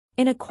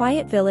In a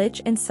quiet village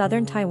in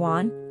southern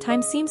Taiwan,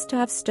 time seems to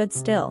have stood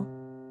still.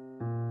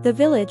 The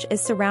village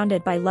is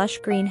surrounded by lush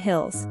green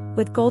hills,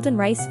 with golden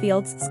rice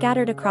fields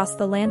scattered across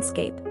the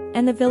landscape,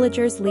 and the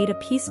villagers lead a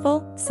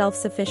peaceful,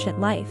 self-sufficient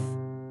life.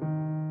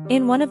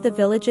 In one of the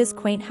village's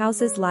quaint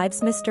houses lives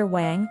Mr.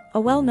 Wang,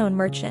 a well-known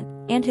merchant,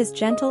 and his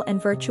gentle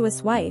and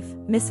virtuous wife,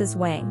 Mrs.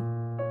 Wang.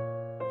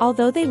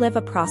 Although they live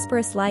a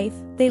prosperous life,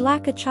 they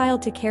lack a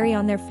child to carry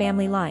on their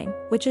family line,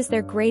 which is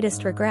their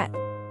greatest regret.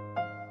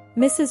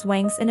 Mrs.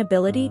 Wang's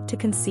inability to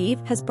conceive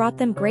has brought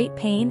them great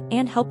pain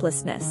and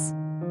helplessness.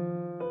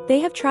 They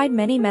have tried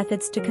many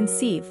methods to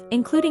conceive,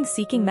 including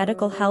seeking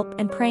medical help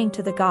and praying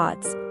to the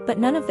gods, but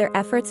none of their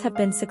efforts have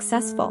been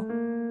successful.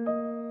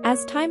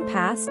 As time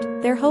passed,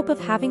 their hope of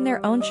having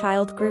their own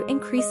child grew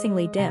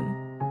increasingly dim.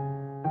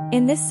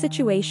 In this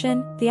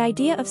situation, the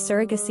idea of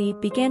surrogacy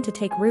began to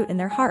take root in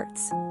their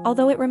hearts,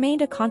 although it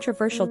remained a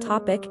controversial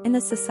topic in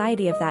the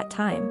society of that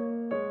time.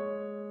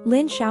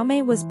 Lin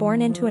Xiaomei was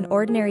born into an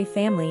ordinary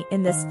family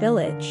in this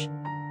village.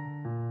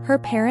 Her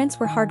parents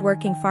were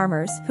hardworking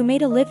farmers who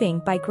made a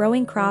living by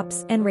growing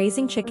crops and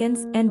raising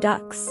chickens and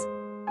ducks.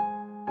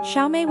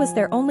 Xiaomei was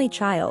their only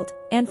child,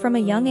 and from a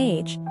young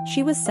age,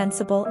 she was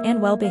sensible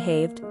and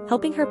well-behaved,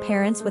 helping her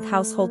parents with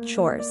household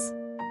chores.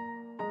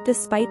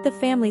 Despite the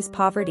family's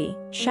poverty,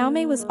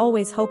 Xiaomei was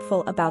always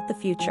hopeful about the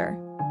future.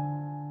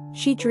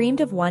 She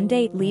dreamed of one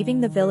day leaving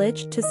the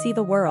village to see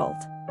the world.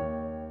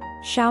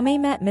 Xiaomei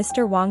met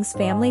Mr. Wang's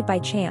family by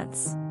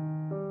chance.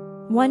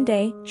 One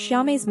day,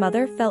 Xiaomei's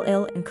mother fell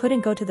ill and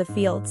couldn't go to the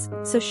fields,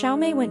 so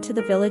Xiaomei went to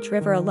the village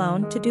river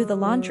alone to do the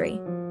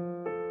laundry.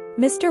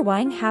 Mr.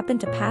 Wang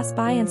happened to pass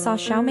by and saw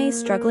Xiaomei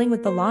struggling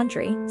with the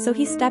laundry, so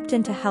he stepped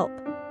in to help.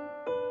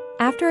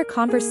 After a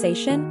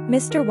conversation,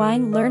 Mr.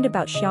 Wang learned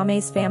about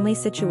Xiaomei's family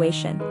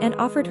situation and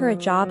offered her a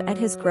job at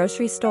his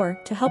grocery store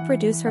to help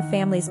reduce her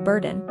family's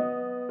burden.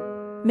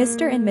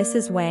 Mr. and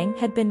Mrs. Wang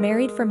had been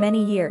married for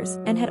many years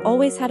and had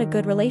always had a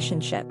good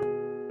relationship.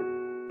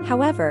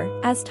 However,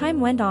 as time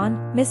went on,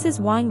 Mrs.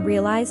 Wang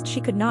realized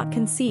she could not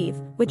conceive,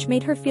 which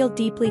made her feel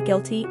deeply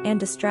guilty and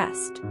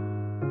distressed.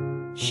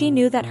 She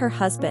knew that her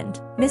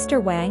husband,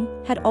 Mr. Wang,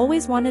 had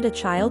always wanted a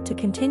child to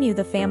continue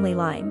the family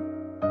line.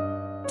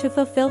 To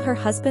fulfill her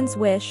husband's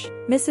wish,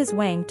 Mrs.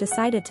 Wang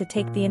decided to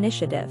take the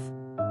initiative.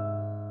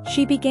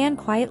 She began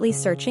quietly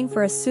searching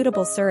for a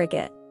suitable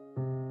surrogate.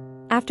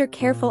 After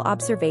careful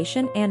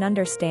observation and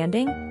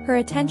understanding, her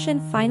attention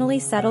finally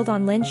settled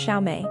on Lin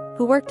Xiaomei,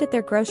 who worked at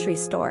their grocery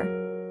store.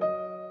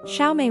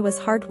 Xiaomei was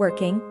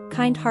hardworking,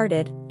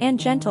 kind-hearted, and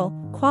gentle,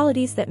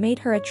 qualities that made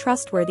her a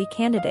trustworthy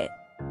candidate.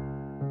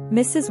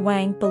 Mrs.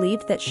 Wang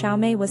believed that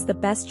Xiaomei was the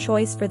best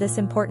choice for this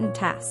important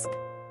task.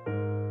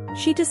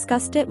 She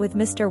discussed it with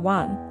Mr.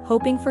 Wang,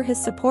 hoping for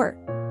his support.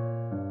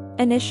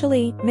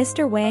 Initially,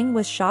 Mr. Wang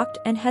was shocked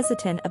and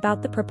hesitant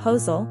about the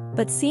proposal,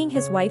 but seeing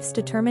his wife's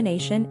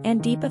determination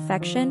and deep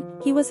affection,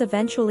 he was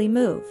eventually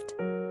moved.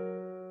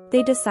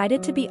 They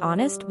decided to be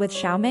honest with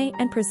Xiaomei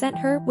and present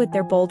her with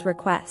their bold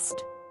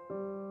request.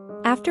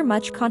 After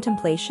much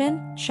contemplation,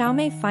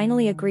 Xiaomei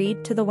finally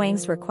agreed to the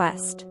Wang's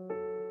request.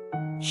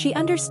 She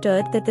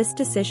understood that this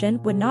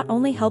decision would not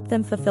only help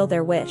them fulfill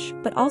their wish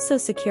but also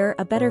secure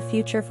a better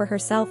future for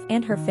herself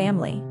and her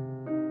family.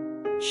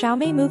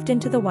 Xiaomei moved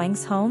into the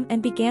Wang's home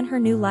and began her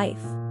new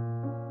life.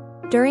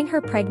 During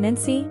her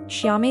pregnancy,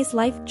 Xiaomei's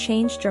life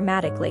changed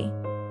dramatically.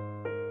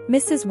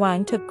 Mrs.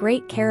 Wang took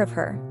great care of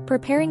her,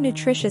 preparing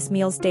nutritious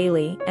meals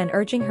daily and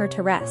urging her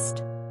to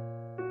rest.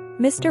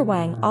 Mr.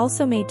 Wang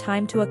also made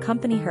time to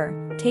accompany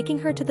her, taking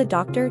her to the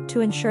doctor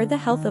to ensure the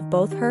health of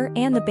both her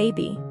and the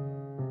baby.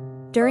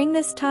 During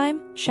this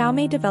time,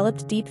 Xiaomei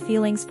developed deep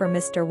feelings for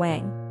Mr.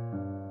 Wang.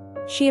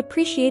 She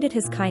appreciated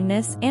his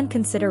kindness and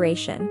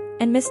consideration,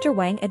 and Mr.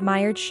 Wang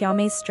admired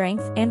Xiaomei's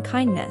strength and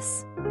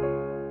kindness.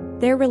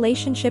 Their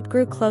relationship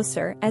grew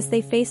closer as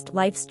they faced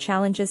life's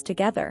challenges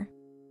together.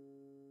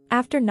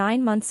 After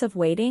 9 months of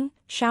waiting,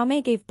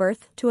 Xiaomei gave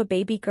birth to a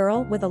baby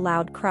girl with a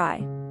loud cry.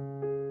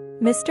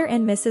 Mr.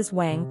 and Mrs.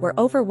 Wang were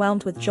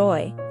overwhelmed with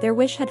joy, their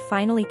wish had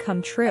finally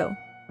come true.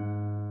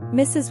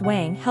 Mrs.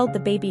 Wang held the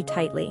baby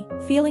tightly,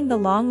 feeling the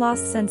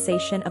long-lost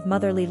sensation of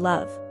motherly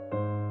love.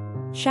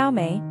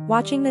 Xiaomei,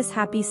 watching this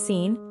happy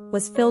scene,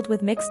 was filled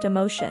with mixed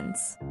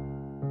emotions.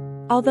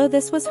 Although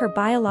this was her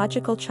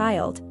biological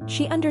child,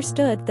 she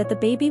understood that the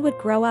baby would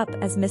grow up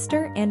as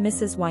Mr. and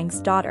Mrs. Wang's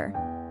daughter.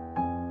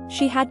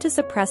 She had to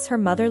suppress her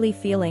motherly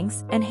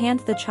feelings and hand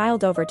the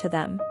child over to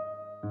them.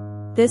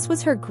 This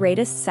was her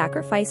greatest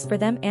sacrifice for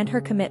them and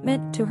her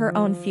commitment to her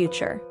own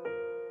future.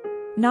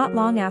 Not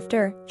long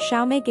after,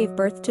 Xiaomei gave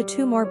birth to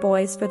 2 more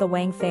boys for the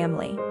Wang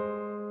family.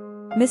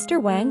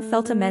 Mr. Wang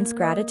felt immense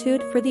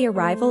gratitude for the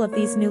arrival of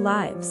these new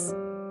lives.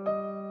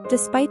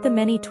 Despite the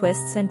many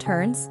twists and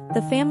turns,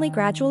 the family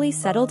gradually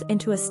settled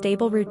into a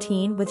stable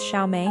routine with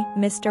Xiaomei,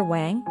 Mr.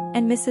 Wang,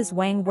 and Mrs.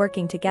 Wang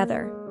working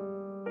together.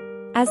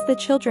 As the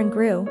children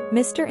grew,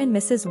 Mr. and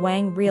Mrs.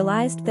 Wang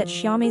realized that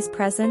Xiaomei's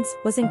presence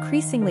was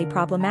increasingly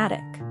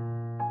problematic.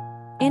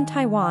 In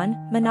Taiwan,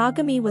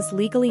 monogamy was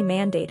legally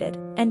mandated,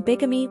 and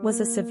bigamy was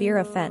a severe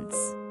offense.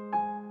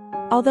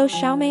 Although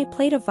Xiaomei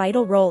played a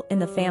vital role in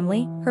the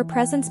family, her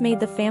presence made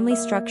the family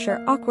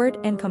structure awkward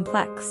and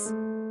complex.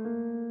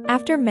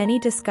 After many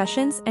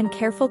discussions and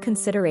careful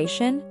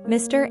consideration,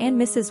 Mr.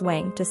 and Mrs.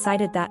 Wang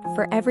decided that,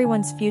 for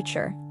everyone's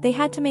future, they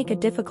had to make a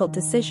difficult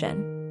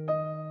decision.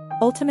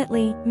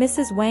 Ultimately,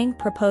 Mrs. Wang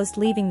proposed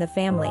leaving the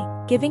family,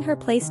 giving her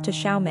place to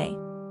Xiaomei.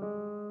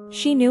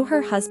 She knew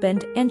her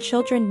husband and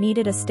children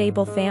needed a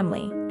stable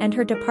family, and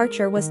her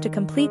departure was to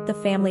complete the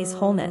family's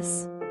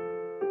wholeness.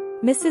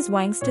 Mrs.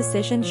 Wang's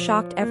decision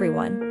shocked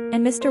everyone,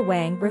 and Mr.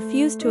 Wang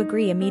refused to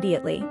agree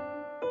immediately.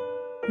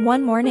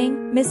 One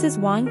morning, Mrs.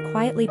 Wang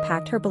quietly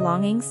packed her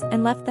belongings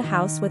and left the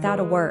house without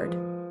a word.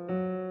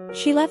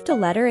 She left a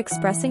letter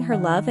expressing her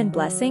love and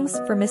blessings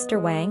for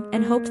Mr. Wang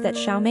and hoped that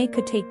Xiaomei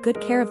could take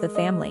good care of the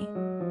family.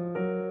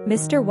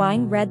 Mr.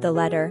 Wang read the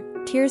letter,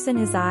 tears in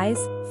his eyes,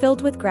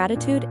 filled with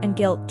gratitude and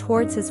guilt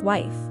towards his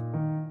wife.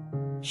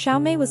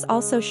 Xiaomei was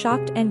also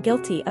shocked and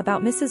guilty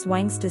about Mrs.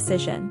 Wang's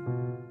decision.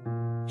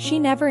 She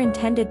never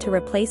intended to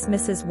replace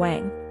Mrs.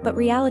 Wang, but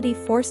reality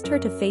forced her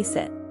to face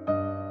it.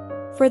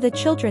 For the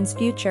children's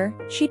future,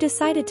 she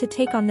decided to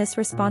take on this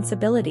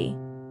responsibility.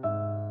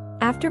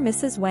 After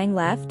Mrs. Wang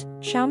left,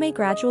 Xiaomei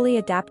gradually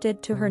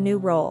adapted to her new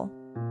role.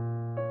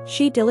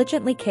 She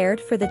diligently cared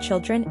for the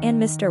children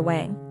and Mr.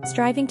 Wang,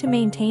 striving to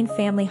maintain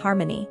family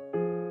harmony.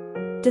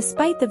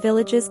 Despite the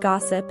village's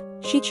gossip,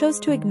 she chose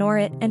to ignore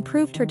it and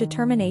proved her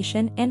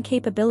determination and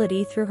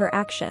capability through her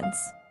actions.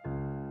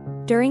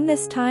 During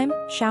this time,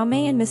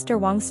 Xiaomei and Mr.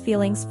 Wang's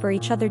feelings for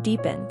each other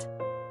deepened.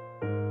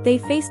 They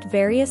faced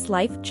various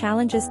life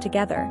challenges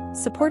together,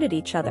 supported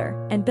each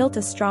other, and built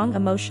a strong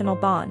emotional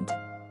bond.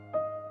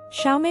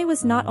 Xiaomei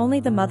was not only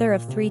the mother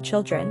of 3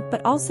 children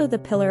but also the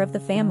pillar of the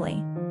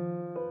family.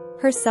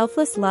 Her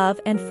selfless love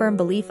and firm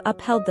belief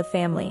upheld the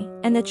family,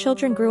 and the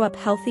children grew up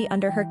healthy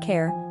under her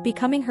care,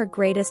 becoming her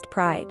greatest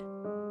pride.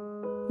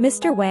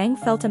 Mr. Wang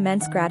felt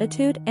immense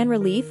gratitude and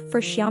relief for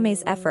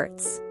Xiaomei's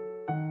efforts.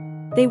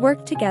 They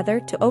worked together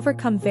to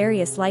overcome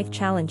various life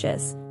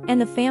challenges, and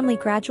the family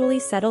gradually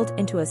settled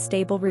into a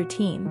stable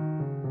routine.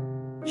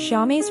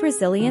 Xiaomei's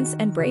resilience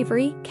and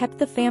bravery kept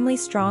the family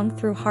strong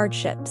through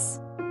hardships.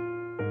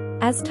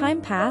 As time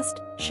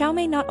passed,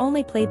 Xiaomei not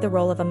only played the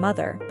role of a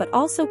mother but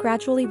also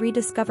gradually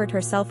rediscovered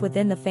herself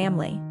within the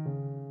family.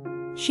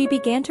 She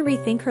began to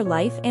rethink her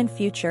life and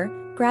future,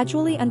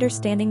 gradually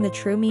understanding the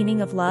true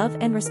meaning of love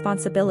and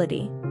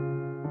responsibility.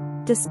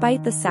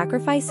 Despite the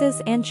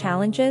sacrifices and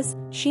challenges,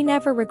 she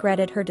never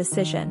regretted her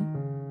decision.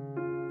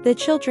 The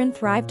children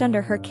thrived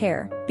under her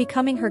care,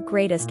 becoming her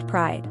greatest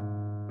pride.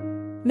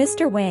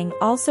 Mr. Wang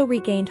also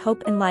regained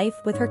hope in life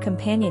with her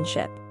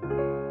companionship.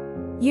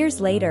 Years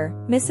later,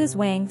 Mrs.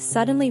 Wang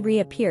suddenly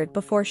reappeared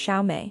before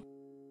Xiaomei.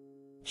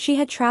 She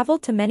had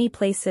traveled to many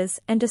places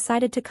and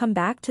decided to come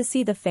back to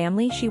see the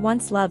family she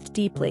once loved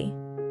deeply.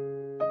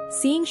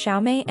 Seeing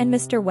Xiaomei and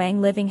Mr.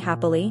 Wang living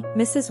happily,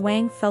 Mrs.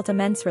 Wang felt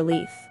immense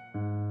relief.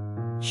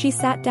 She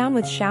sat down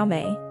with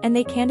Xiaomei, and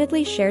they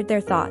candidly shared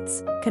their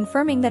thoughts,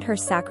 confirming that her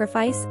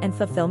sacrifice and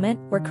fulfillment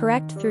were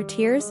correct through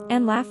tears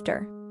and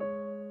laughter.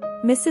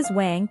 Mrs.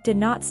 Wang did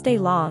not stay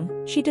long.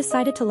 She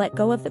decided to let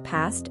go of the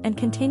past and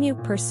continue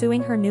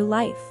pursuing her new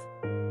life.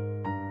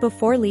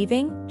 Before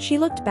leaving, she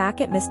looked back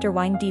at Mr.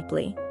 Wang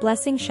deeply,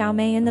 blessing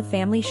Xiaomei and the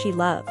family she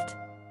loved.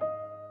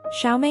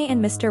 Xiaomei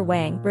and Mr.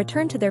 Wang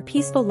returned to their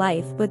peaceful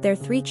life with their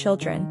 3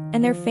 children,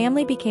 and their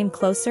family became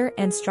closer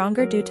and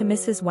stronger due to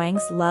Mrs.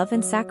 Wang's love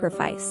and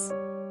sacrifice.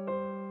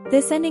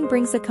 This ending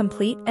brings a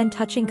complete and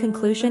touching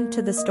conclusion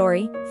to the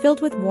story,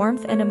 filled with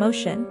warmth and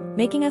emotion,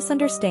 making us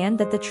understand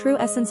that the true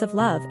essence of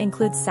love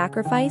includes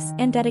sacrifice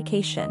and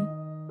dedication.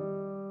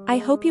 I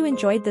hope you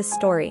enjoyed this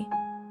story.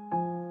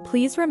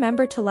 Please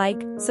remember to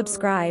like,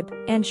 subscribe,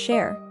 and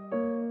share.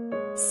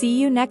 See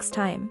you next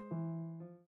time.